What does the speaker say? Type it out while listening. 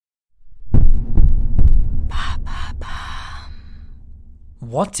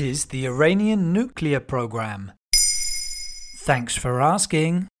What is the Iranian nuclear program? Thanks for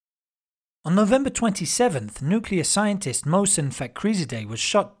asking. On November 27th, nuclear scientist Mohsen Fakhrizadeh was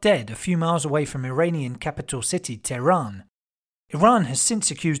shot dead a few miles away from Iranian capital city Tehran. Iran has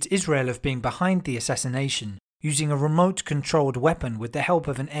since accused Israel of being behind the assassination, using a remote-controlled weapon with the help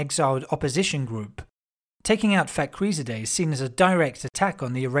of an exiled opposition group. Taking out Fakhrizadeh is seen as a direct attack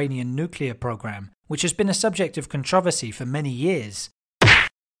on the Iranian nuclear program, which has been a subject of controversy for many years.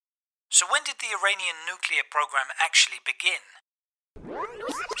 So when did the Iranian nuclear program actually begin?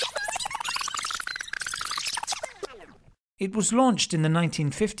 It was launched in the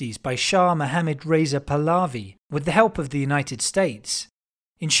 1950s by Shah Mohammad Reza Pahlavi with the help of the United States.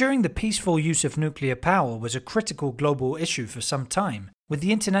 Ensuring the peaceful use of nuclear power was a critical global issue for some time, with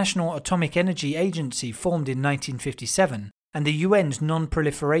the International Atomic Energy Agency formed in 1957 and the UN's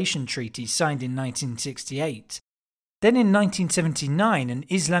Non-Proliferation Treaty signed in 1968. Then in 1979 an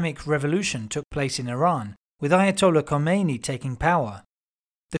Islamic revolution took place in Iran, with Ayatollah Khomeini taking power.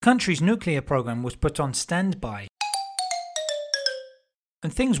 The country's nuclear program was put on standby.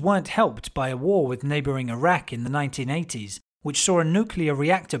 And things weren't helped by a war with neighbouring Iraq in the 1980s, which saw a nuclear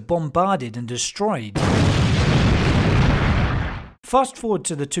reactor bombarded and destroyed. Fast forward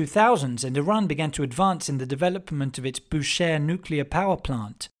to the 2000s and Iran began to advance in the development of its Bushehr nuclear power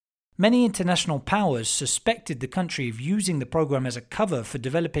plant. Many international powers suspected the country of using the program as a cover for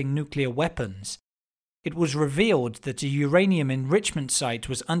developing nuclear weapons. It was revealed that a uranium enrichment site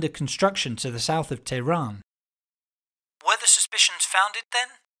was under construction to the south of Tehran. Were the suspicions founded then?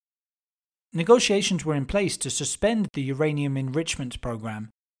 Negotiations were in place to suspend the uranium enrichment program,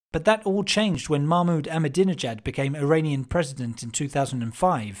 but that all changed when Mahmoud Ahmadinejad became Iranian president in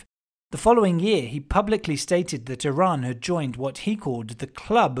 2005. The following year, he publicly stated that Iran had joined what he called the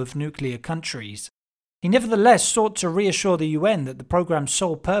Club of Nuclear Countries. He nevertheless sought to reassure the UN that the program's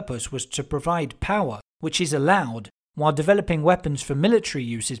sole purpose was to provide power, which is allowed, while developing weapons for military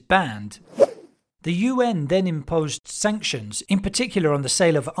use is banned. The UN then imposed sanctions, in particular on the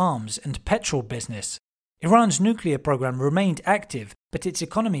sale of arms and petrol business. Iran's nuclear program remained active, but its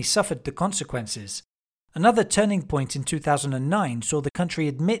economy suffered the consequences. Another turning point in 2009 saw the country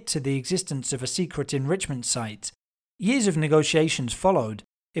admit to the existence of a secret enrichment site. Years of negotiations followed,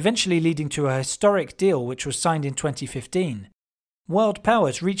 eventually leading to a historic deal which was signed in 2015. World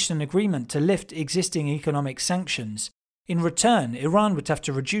powers reached an agreement to lift existing economic sanctions. In return, Iran would have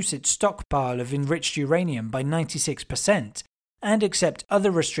to reduce its stockpile of enriched uranium by 96% and accept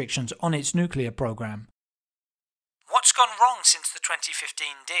other restrictions on its nuclear program. What's gone wrong since the 2015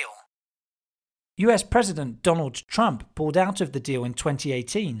 deal? US President Donald Trump pulled out of the deal in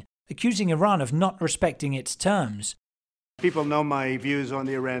 2018, accusing Iran of not respecting its terms. People know my views on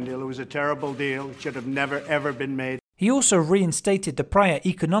the Iran deal. It was a terrible deal. It should have never, ever been made. He also reinstated the prior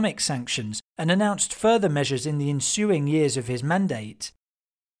economic sanctions and announced further measures in the ensuing years of his mandate.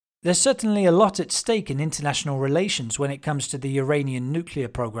 There's certainly a lot at stake in international relations when it comes to the Iranian nuclear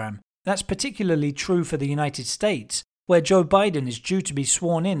program. That's particularly true for the United States, where Joe Biden is due to be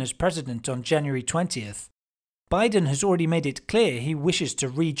sworn in as president on January 20th. Biden has already made it clear he wishes to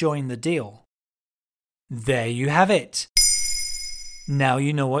rejoin the deal. There you have it. Now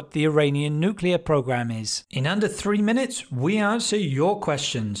you know what the Iranian nuclear program is. In under 3 minutes, we answer your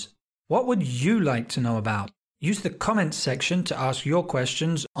questions. What would you like to know about? Use the comments section to ask your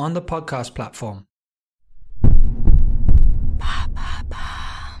questions on the podcast platform.